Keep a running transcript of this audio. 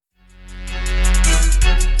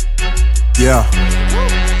Yeah.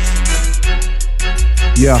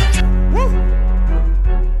 Yeah.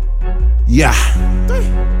 Yeah.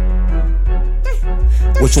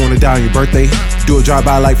 What you wanna die on your birthday? Do a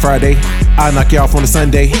drive-by like Friday. I knock you off on a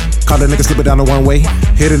Sunday. Call a nigga slip it down the one way.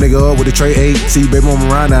 Hit a nigga up with a tray 8. See baby mama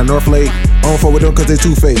around down North Lake. I don't fuck with them cause they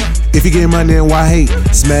too fake. If you get money, then why hate?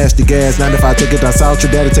 Smash the gas, 95, take it down south.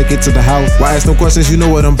 Your daddy take it to the house. Why ask no questions? You know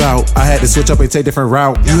what I'm about. I had to switch up and take different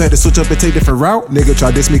route. You had to switch up and take different route? Nigga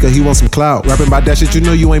try this me cause he want some clout. Rapping about that shit you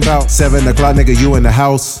know you ain't bout. 7 o'clock, nigga, you in the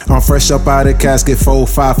house. I'm fresh up out of casket,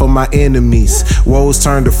 4-5 for my enemies. Woes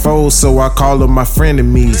turn to foes, so I call them my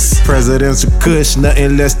frenemies. Presidential Kush,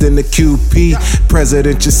 nothing less than the QP.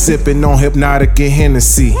 Presidential sipping on Hypnotic and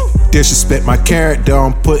Hennessy. Disrespect my character,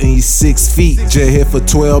 I'm putting you 6 feet. Just hit for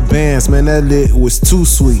 12 bands, man, that lit was too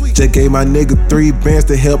sweet. Just gave my nigga 3 bands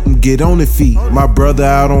to help him get on his feet. My brother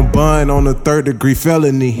out on bond on a 3rd-degree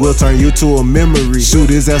felony. We'll turn you to a memory. Shoot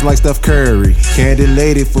his ass like Steph Curry. Candy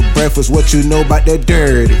lady for breakfast, what you know about that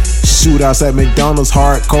dirty? Shootouts at McDonald's,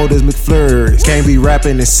 hard cold as McFlurry. Can't be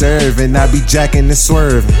rapping and serving, I be jacking and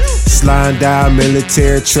swerving. Sliding down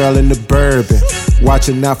military trail in the bourbon.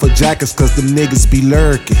 Watching out for jackets cause them niggas be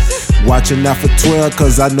lurking. Watching out for 12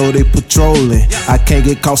 cause I know they patrolling. I can't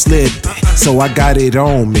get caught slipping, so I got it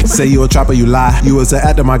on me. Say you a trapper, you lie. You was an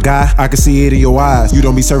actor, my guy. I can see it in your eyes. You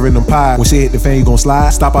don't be serving them pie. When she hit the fan, you gon'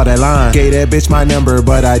 slide. Stop all that line. Gave that bitch my number,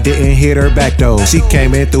 but I didn't hit her back though. She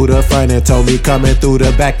came in through the front and told me coming through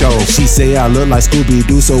the back door. She say I look like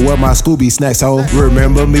Scooby-Doo, so what my Scooby snacks, ho?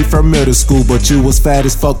 Remember me from middle school, but you was fat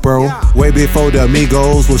as fuck, bro. Way before the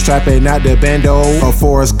Migos was trapping out the bando. Or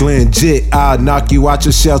Forrest Glenn jit, I'll knock you out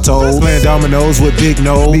your shell toes. Playing dominoes with big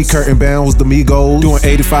nose. Me curtain band was the Migos. Doing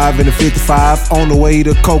 85 and the 55 on the way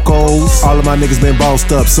to Coco's. All of my niggas been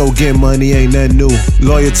bossed up, so getting money ain't nothing new.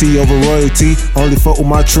 Loyalty over royalty, only fuck with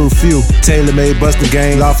my true few. Tailor made bustin'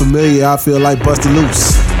 gang, law familiar, I feel like bustin'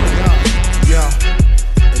 loose. Yeah,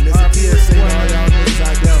 and this a PSA to all y'all niggas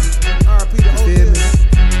out there. RP to feel me?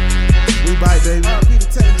 We bite, baby. RP to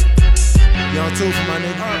Taylor. Young Toofa, my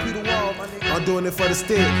nigga. RP to Wall, my nigga. I'm doing it for the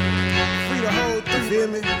stick. Free the whole thing, feel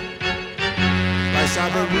me? Like,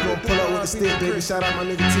 shout out, we gon' pull up with the stick, baby. Shout out my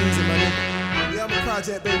nigga Teasy, my nigga. Yeah, I'm a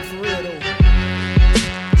project, baby, for real, though.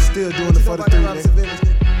 Still doing it for the 3, nigga.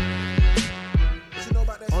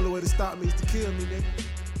 Only way to stop me is to kill me, nigga.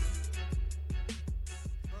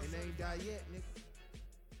 And they ain't died yet, nigga.